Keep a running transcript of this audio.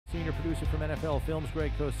senior producer from NFL Films,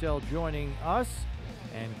 Greg Cosell, joining us.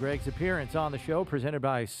 And Greg's appearance on the show presented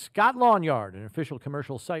by Scott Lawnyard, an official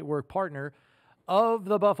commercial site work partner of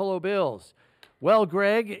the Buffalo Bills. Well,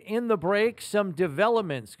 Greg, in the break, some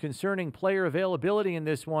developments concerning player availability in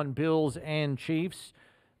this one, Bills and Chiefs.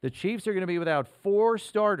 The Chiefs are going to be without 4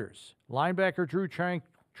 starters. Linebacker Drew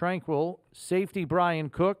Tranquill, safety Brian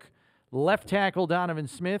Cook, left tackle Donovan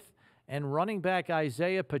Smith, and running back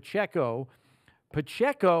Isaiah Pacheco.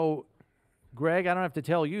 Pacheco, Greg, I don't have to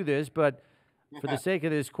tell you this, but for the sake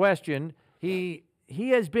of this question, he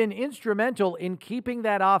has been instrumental in keeping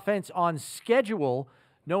that offense on schedule,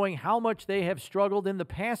 knowing how much they have struggled in the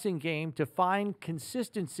passing game to find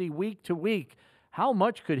consistency week to week. How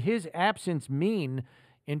much could his absence mean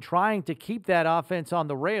in trying to keep that offense on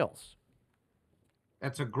the rails?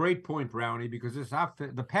 That's a great point, Brownie, because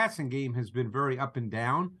the passing game has been very up and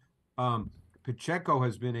down. Pacheco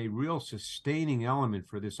has been a real sustaining element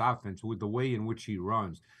for this offense with the way in which he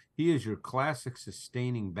runs. He is your classic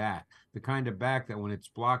sustaining back, the kind of back that when it's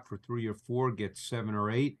blocked for 3 or 4, gets 7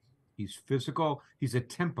 or 8. He's physical. He's a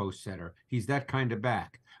tempo setter. He's that kind of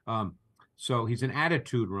back. So he's an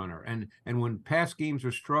attitude runner. And when pass games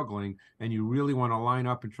are struggling and you really want to line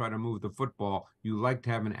up and try to move the football, you like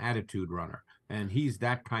to have an attitude runner. And he's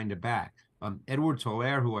that kind of back.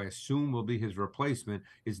 Edwards-Helaire, who I assume will be his replacement,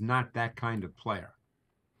 is not that kind of player.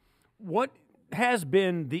 What has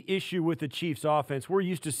been the issue with the Chiefs' offense? We're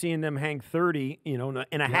used to seeing them hang 30, in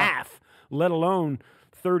a half, let alone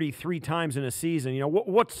 33 times in a season.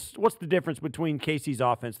 What's the difference between Casey's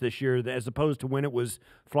offense this year as opposed to when it was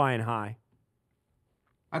flying high?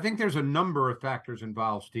 I think there's a number of factors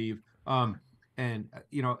involved, Steve. I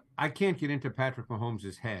can't get into Patrick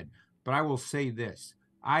Mahomes' head, but I will say this.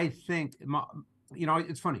 I think,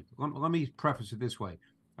 it's funny. Let me preface it this way.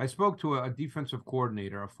 I spoke to a defensive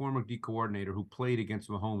coordinator, a former D coordinator who played against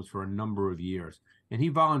Mahomes for a number of years. And he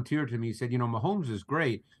volunteered to me. He said, Mahomes is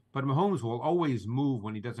great, but Mahomes will always move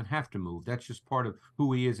when he doesn't have to move. That's just part of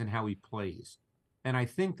who he is and how he plays. And I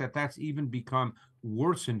think that that's even become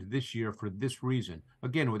worsened this year for this reason,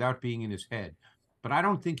 again, without being in his head. But I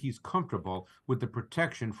don't think he's comfortable with the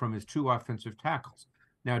protection from his 2 offensive tackles.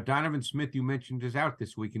 Now, Donovan Smith, you mentioned, is out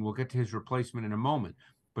this week, and we'll get to his replacement in a moment.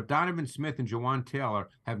 But Donovan Smith and Jawan Taylor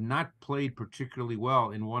have not played particularly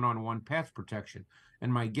well in one-on-one pass protection.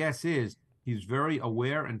 And my guess is he's very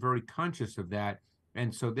aware and very conscious of that.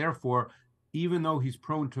 And so, therefore, even though he's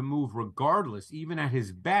prone to move regardless, even at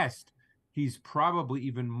his best, he's probably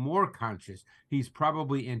even more conscious. He's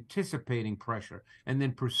probably anticipating pressure and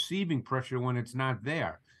then perceiving pressure when it's not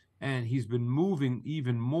there. And he's been moving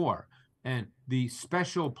even more. And the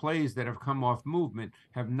special plays that have come off movement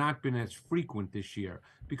have not been as frequent this year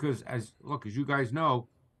because, as you guys know,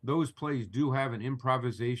 those plays do have an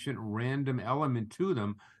improvisation, random element to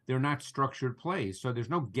them. They're not structured plays, so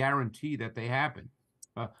there's no guarantee that they happen.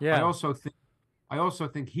 I also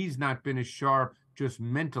think he's not been as sharp just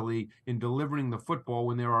mentally in delivering the football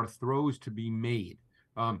when there are throws to be made.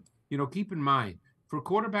 Keep in mind, for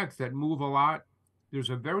quarterbacks that move a lot,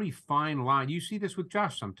 there's a very fine line. You see this with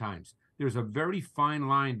Josh sometimes. There's a very fine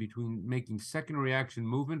line between making second reaction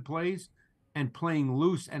movement plays and playing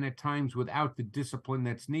loose and at times without the discipline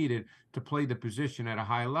that's needed to play the position at a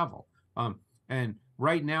high level. And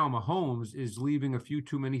right now, Mahomes is leaving a few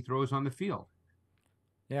too many throws on the field.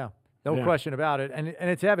 Yeah, no question about it. And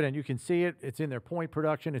it's evident. You can see it. It's in their point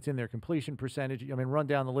production. It's in their completion percentage. Run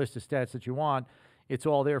down the list of stats that you want. It's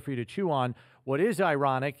all there for you to chew on. What is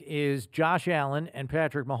ironic is Josh Allen and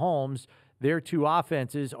Patrick Mahomes, their 2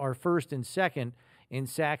 offenses are first and second in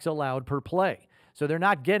sacks allowed per play. So they're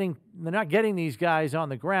not getting these guys on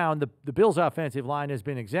the ground. The Bills' offensive line has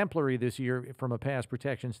been exemplary this year from a pass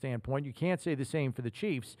protection standpoint. You can't say the same for the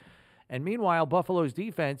Chiefs. And meanwhile, Buffalo's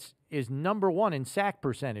defense is number 1 in sack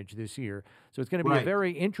percentage this year. So it's going to be a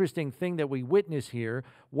very interesting thing that we witness here.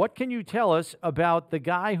 What can you tell us about the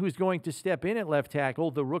guy who's going to step in at left tackle,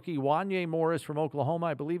 the rookie Wanye Morris from Oklahoma?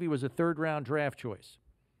 I believe he was a 3rd-round draft choice.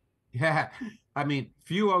 Yeah,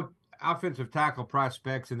 few offensive tackle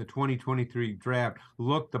prospects in the 2023 draft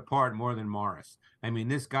looked the part more than Morris.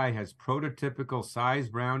 This guy has prototypical size,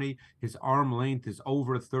 Brownie. His arm length is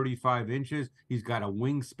over 35 inches. He's got a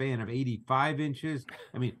wingspan of 85 inches.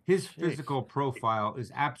 His physical profile is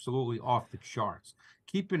absolutely off the charts.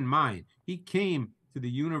 Keep in mind, he came to the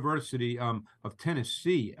University of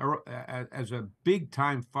Tennessee as a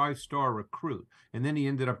big-time 5-star recruit, and then he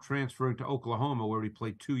ended up transferring to Oklahoma, where he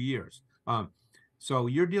played 2 years. So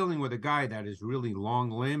you're dealing with a guy that is really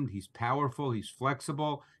long-limbed. He's powerful. He's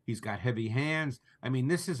flexible. He's got heavy hands.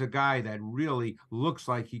 This is a guy that really looks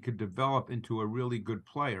like he could develop into a really good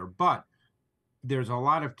player. But There's a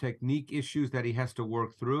lot of technique issues that he has to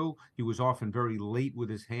work through. He was often very late with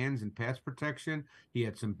his hands in pass protection. He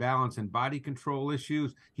had some balance and body control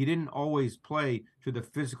issues. He didn't always play to the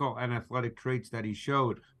physical and athletic traits that he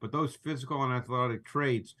showed, but those physical and athletic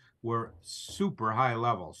traits were super high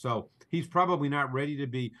level. So he's probably not ready to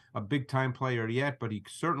be a big time player yet, but he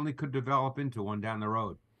certainly could develop into one down the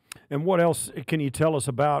road. And what else can you tell us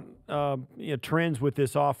about trends with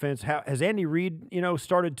this offense? How has Andy Reid,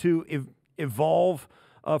 started to evolve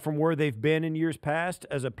from where they've been in years past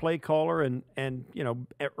as a play caller, and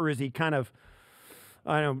or is he kind of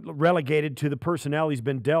relegated to the personnel he's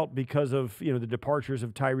been dealt because of the departures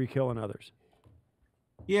of Tyreek Hill and others?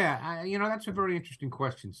 Yeah, that's a very interesting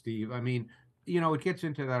question, Steve. I mean, it gets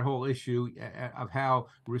into that whole issue of how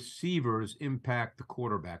receivers impact the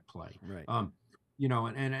quarterback play. Right.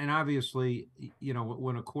 And obviously,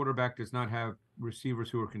 when a quarterback does not have receivers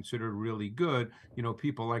who are considered really good,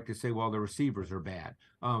 people like to say, well, the receivers are bad.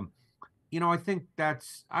 I think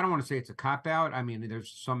I don't want to say it's a cop out. I mean,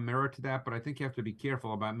 there's some merit to that, but I think you have to be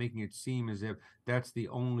careful about making it seem as if that's the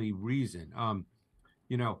only reason.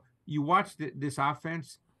 You watch this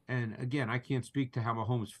offense, and again, I can't speak to how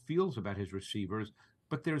Mahomes feels about his receivers,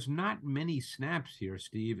 but there's not many snaps here,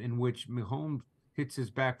 Steve, in which Mahomes hits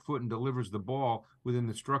his back foot and delivers the ball within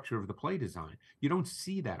the structure of the play design. You don't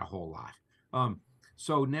see that a whole lot.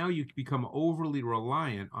 So now you become overly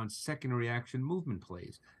reliant on second reaction movement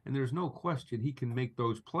plays. And there's no question he can make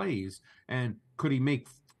those plays. And could he make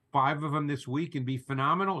 5 of them this week and be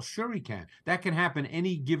phenomenal? Sure he can. That can happen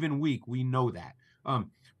any given week. We know that.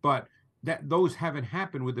 But those haven't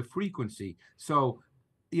happened with the frequency. So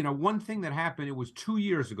one thing that happened, it was 2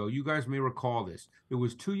 years ago. You guys may recall this. It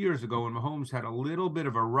was 2 years ago when Mahomes had a little bit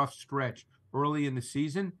of a rough stretch early in the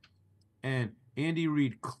season, and Andy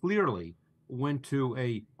Reid clearly went to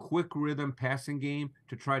a quick rhythm passing game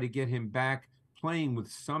to try to get him back playing with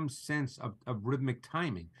some sense of rhythmic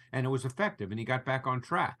timing, and it was effective, and he got back on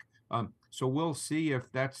track. So we'll see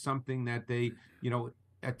if that's something that they,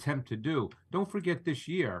 attempt to do. Don't forget this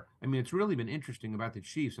year. I mean, it's really been interesting about the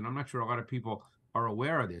Chiefs, and I'm not sure a lot of people are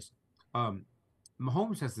aware of this.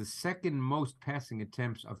 Mahomes has the second most passing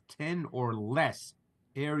attempts of 10 or less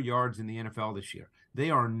air yards in the NFL this year.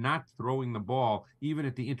 They are not throwing the ball even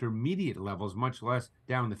at the intermediate levels, much less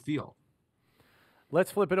down the field.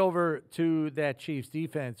 Let's flip it over to that Chiefs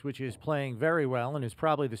defense, which is playing very well and is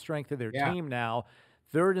probably the strength of their team now.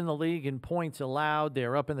 Third in the league in points allowed.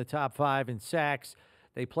 They're up in the top 5 in sacks.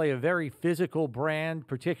 They play a very physical brand,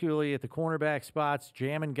 particularly at the cornerback spots,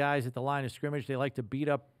 jamming guys at the line of scrimmage. They like to beat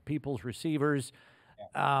up people's receivers.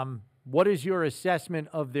 What is your assessment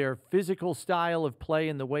of their physical style of play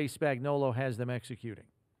and the way Spagnuolo has them executing?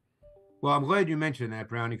 Well, I'm glad you mentioned that,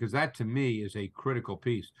 Brownie, because that to me is a critical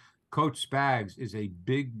piece. Coach Spags is a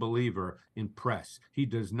big believer in press. He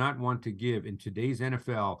does not want to give in today's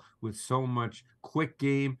NFL with so much quick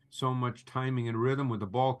game, so much timing and rhythm with the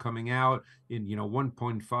ball coming out in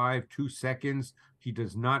 1.5, 2 seconds. He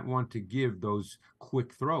does not want to give those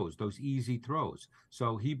quick throws, those easy throws.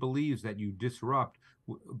 So he believes that you disrupt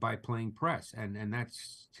by playing press, and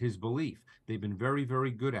that's his belief. They've been very,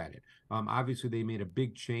 very good at it. Obviously, they made a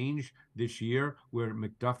big change this year where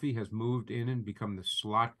McDuffie has moved in and become the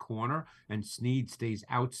slot corner, and Snead stays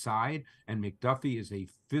outside. And McDuffie is a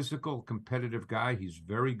physical, competitive guy. He's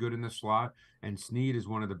very good in the slot, and Snead is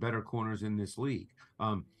one of the better corners in this league.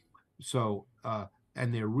 And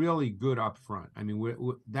they're really good up front. I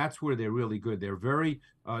mean, that's where they're really good. They're very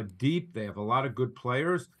deep. They have a lot of good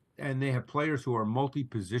players, and they have players who are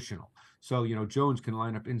multi-positional. So, Jones can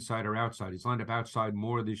line up inside or outside. He's lined up outside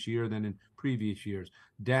more this year than in previous years.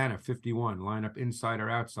 Dana, 51, line up inside or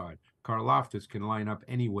outside. Karlaftis can line up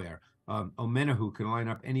anywhere. Omenahu can line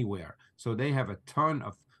up anywhere. So they have a ton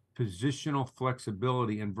of positional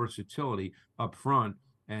flexibility and versatility up front,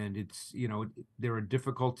 and it's, they're a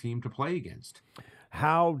difficult team to play against.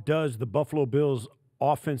 How does the Buffalo Bills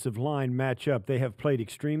offensive line match up? They have played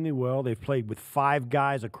extremely well. They've played with 5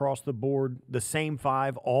 guys across the board, the same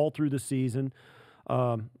 5 all through the season.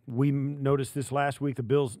 We noticed this last week. The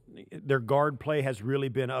Bills, their guard play has really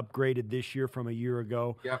been upgraded this year from a year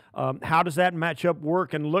ago. Yep. How does that matchup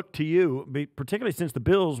work and look to you, particularly since the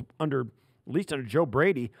Bills, at least under Joe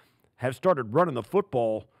Brady, have started running the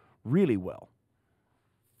football really well?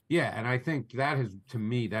 Yeah, and I think that has, to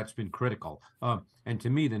me, that's been critical. And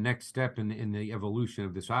to me, the next step in the evolution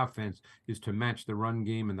of this offense is to match the run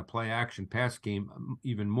game and the play action pass game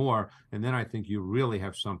even more. And then I think you really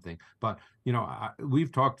have something. But,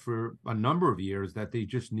 we've talked for a number of years that they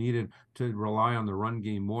just needed to rely on the run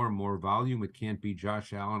game more and more volume. It can't be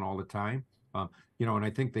Josh Allen all the time. And I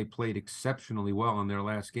think they played exceptionally well in their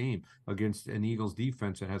last game against an Eagles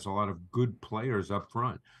defense that has a lot of good players up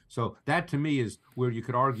front. So that to me is where you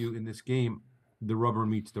could argue in this game the rubber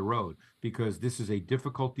meets the road, because this is a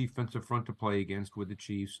difficult defensive front to play against with the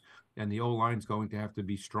Chiefs, and the O-line's going to have to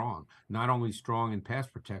be strong, not only strong in pass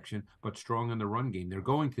protection, but strong in the run game. They're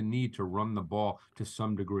going to need to run the ball to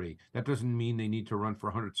some degree. That doesn't mean they need to run for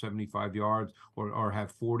 175 yards or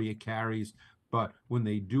have 40 carries, but when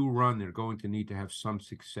they do run, they're going to need to have some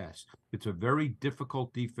success. It's a very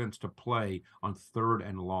difficult defense to play on 3rd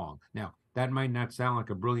and long. Now, that might not sound like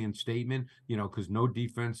a brilliant statement, because no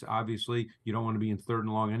defense, obviously, you don't want to be in 3rd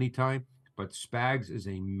and long anytime. But Spags is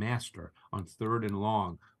a master on 3rd and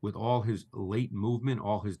long with all his late movement,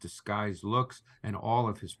 all his disguised looks, and all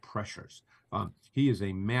of his pressures. He is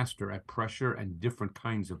a master at pressure and different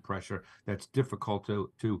kinds of pressure that's difficult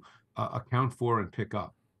to account for and pick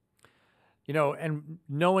up. And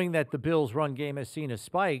knowing that the Bills' run game has seen a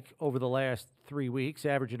spike over the last 3 weeks,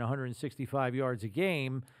 averaging 165 yards a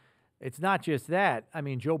game, it's not just that. I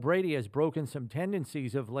mean, Joe Brady has broken some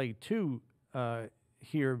tendencies of late, too,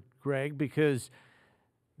 here, Greg, because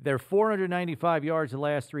they're 495 yards the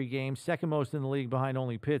last 3 games, second most in the league behind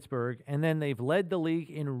only Pittsburgh, and then they've led the league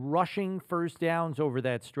in rushing first downs over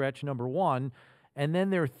that stretch, number 1, and then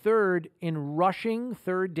they're 3rd in rushing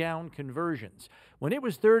 3rd down conversions. When it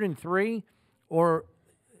was 3rd and 3,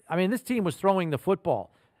 this team was throwing the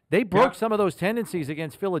football. They broke some of those tendencies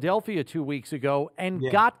against Philadelphia 2 weeks ago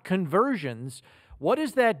and got conversions. What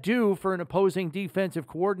does that do for an opposing defensive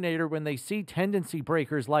coordinator when they see tendency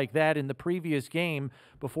breakers like that in the previous game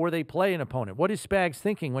before they play an opponent? What is Spags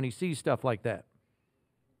thinking when he sees stuff like that?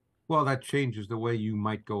 Well, that changes the way you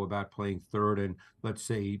might go about playing 3rd and, let's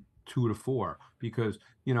say, 2 to 4, because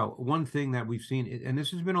one thing that we've seen, and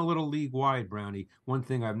this has been a little league wide, Brownie, one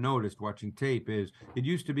thing I've noticed watching tape is it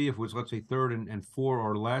used to be if it was, let's say, 3rd and 4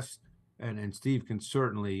 or less, and Steve can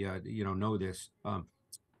certainly know this,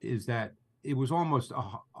 is that it was almost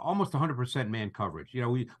 100% man coverage.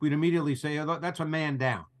 We'd immediately say, oh, that's a man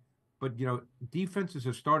down. But defenses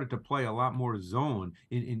have started to play a lot more zone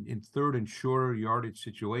in 3rd and shorter yardage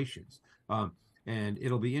situations. And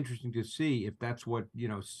it'll be interesting to see if that's what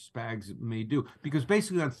Spags may do, because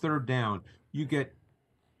basically on 3rd down you get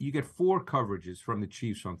 4 coverages from the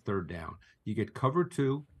Chiefs on 3rd down. You get cover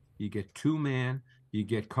 2, you get 2-man, you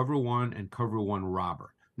get cover 1, and cover 1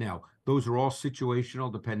 robber. Now those are all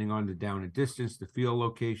situational depending on the down and distance, the field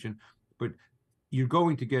location, but you're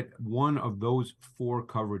going to get one of those 4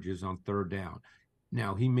 coverages on 3rd down.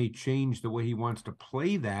 Now, he may change the way he wants to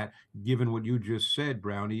play that, given what you just said,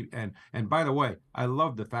 Brownie. And by the way, I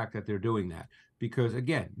love the fact that they're doing that, because,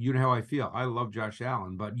 again, you know how I feel. I love Josh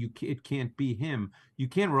Allen, but it can't be him. You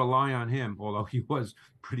can't rely on him, although he was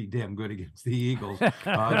pretty damn good against the Eagles.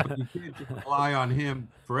 But you can't just rely on him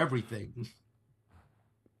for everything.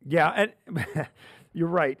 Yeah, and you're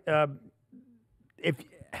right. If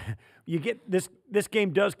you get this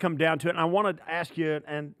game does come down to it, and I want to ask you,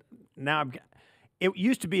 and now it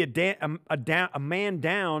used to be a man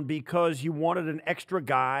down because you wanted an extra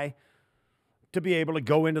guy to be able to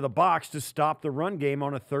go into the box to stop the run game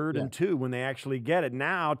on a 3rd and 2 when they actually get it.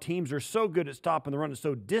 Now teams are so good at stopping the run and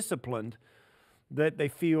so disciplined that they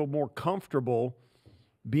feel more comfortable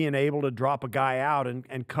being able to drop a guy out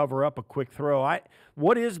and cover up a quick throw.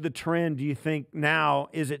 What is the trend, do you think, now?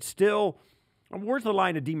 Is it still – where's the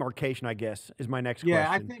line of demarcation, I guess, is my next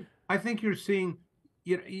question. Yeah, I think you're seeing –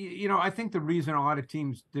 I think the reason a lot of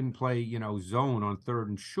teams didn't play, zone on 3rd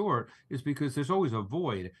and short is because there's always a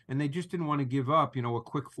void, and they just didn't want to give up, a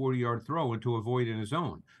quick 40-yard throw into a void in a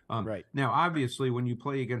zone. Right. Now, obviously, when you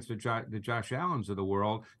play against the Josh Allens of the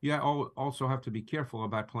world, you also have to be careful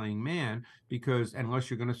about playing man, because unless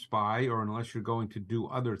you're going to spy or unless you're going to do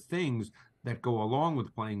other things that go along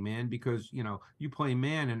with playing man, because, you play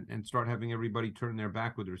man and start having everybody turn their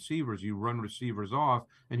back with receivers, you run receivers off,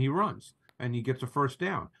 and he runs. And he gets a 1st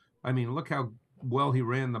down. I mean, look how well he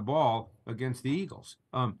ran the ball against the Eagles.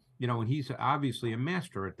 And he's obviously a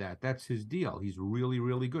master at that. That's his deal. He's really,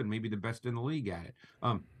 really good, maybe the best in the league at it.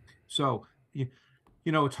 So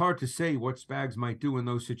it's hard to say what Spags might do in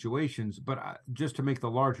those situations, but just to make the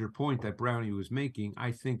larger point that Brownie was making,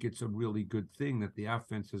 I think it's a really good thing that the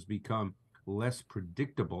offense has become less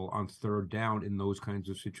predictable on 3rd down in those kinds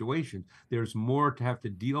of situations. There's more to have to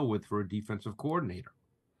deal with for a defensive coordinator.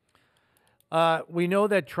 We know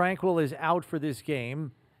that Tranquil is out for this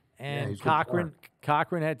game, and Cochran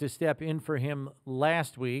had to step in for him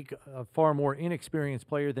last week, a far more inexperienced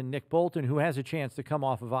player than Nick Bolton, who has a chance to come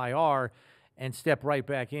off of IR and step right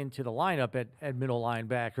back into the lineup at middle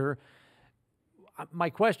linebacker. my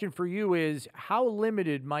question for you is, how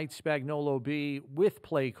limited might Spagnuolo be with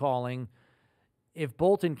play calling if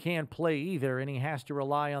Bolton can't play either and he has to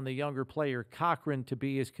rely on the younger player Cochran to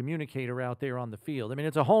be his communicator out there on the field? I mean,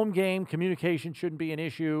 it's a home game. Communication shouldn't be an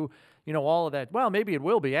issue. You know, all of that. Well, maybe it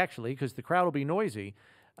will be, actually, because the crowd will be noisy.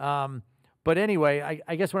 But anyway,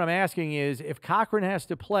 I guess what I'm asking is, if Cochran has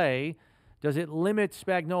to play, does it limit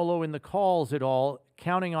Spagnuolo in the calls at all,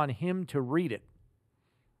 counting on him to read it?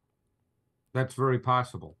 That's very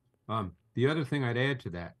possible. The other thing I'd add to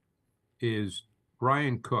that is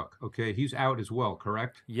Brian Cook. Okay, he's out as well,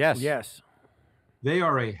 correct? Yes. Yes. They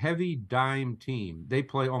are a heavy dime team. They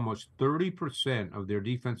play almost 30% of their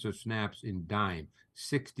defensive snaps in dime,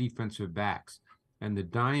 6 defensive backs. And the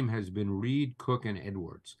dime has been Reed, Cook, and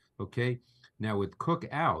Edwards. Okay, now with Cook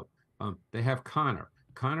out, they have Connor.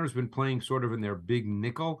 Connor's been playing sort of in their big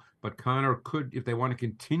nickel, but Connor could, if they want to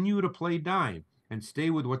continue to play dime and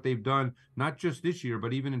stay with what they've done, not just this year,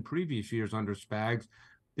 but even in previous years under Spags,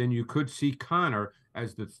 then you could see Connor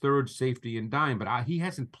as the third safety in dime, but he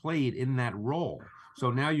hasn't played in that role.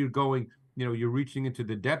 So now you're going, you're reaching into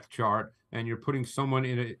the depth chart and you're putting someone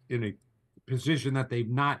in a position that they've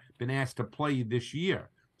not been asked to play this year.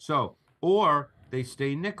 So, or they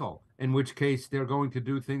stay nickel, in which case they're going to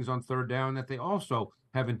do things on third down that they also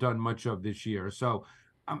haven't done much of this year. So,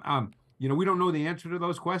 we don't know the answer to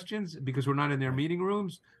those questions because we're not in their meeting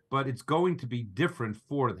rooms, but it's going to be different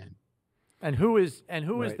for them. And who is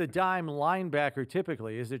the dime linebacker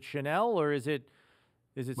typically? Is it Chanel or is it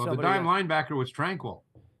somebody? The dime linebacker was Tranquil.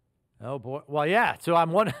 Oh boy. Well, yeah. So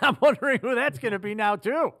I'm wondering who that's going to be now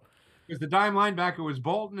too. Because the dime linebacker was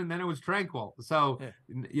Bolton and then it was Tranquil. So,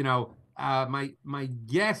 my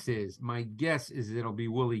guess is it'll be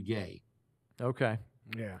Willie Gay. Okay.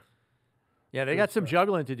 Yeah. Yeah, they got some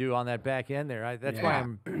juggling to do on that back end there. That's why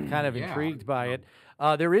I'm kind of intrigued by it.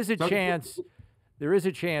 There is a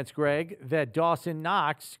chance, Greg, that Dawson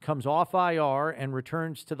Knox comes off IR and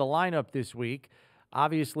returns to the lineup this week.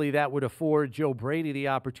 Obviously, that would afford Joe Brady the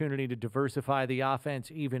opportunity to diversify the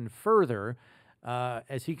offense even further.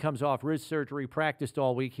 As he comes off wrist surgery, practiced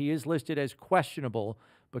all week. He is listed as questionable,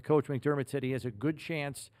 but Coach McDermott said he has a good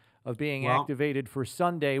chance of being activated for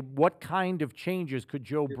Sunday. What kind of changes could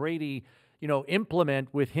Joe Brady,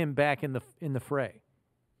 implement with him back in the fray?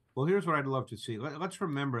 Well, here's what I'd love to see. Let's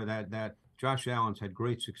remember that Josh Allen's had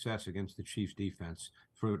great success against the Chiefs defense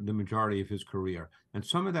for the majority of his career. And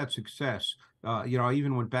some of that success, I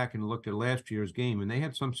even went back and looked at last year's game, and they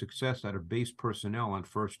had some success out of base personnel on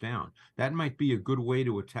first down. That might be a good way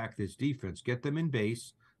to attack this defense. Get them in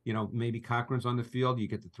base. Maybe Cochran's on the field. You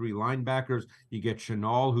get the 3 linebackers. You get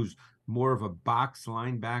Chenal, who's more of a box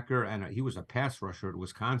linebacker, and he was a pass rusher at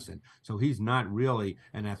Wisconsin. So he's not really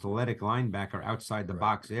an athletic linebacker outside the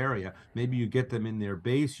box area. Maybe you get them in their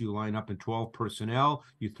base. You line up in 12 personnel.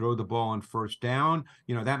 You throw the ball on first down.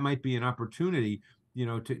 That might be an opportunity,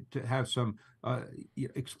 to have some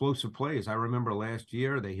explosive plays. I remember last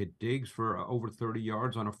year they hit Diggs for over 30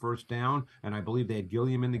 yards on a first down, and I believe they had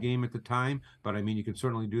Gilliam in the game at the time. But, you can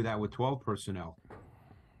certainly do that with 12 personnel.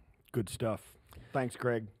 Good stuff. Thanks,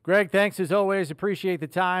 Greg. Greg, thanks as always. Appreciate the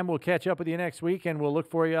time. We'll catch up with you next week, and we'll look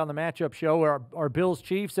for you on the matchup show. Are Bills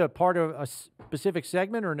Chiefs a part of a specific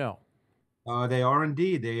segment or no? They are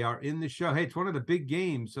indeed. They are in the show. Hey, it's one of the big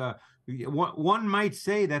games. One might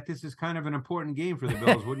say that this is kind of an important game for the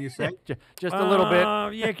Bills. What do you say? Just a little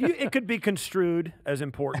bit. Yeah, it could be construed as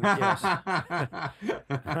important, yes. All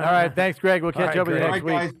right. Thanks, Greg. We'll catch up with you next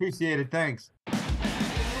week. All right, guys. Appreciate it. Thanks.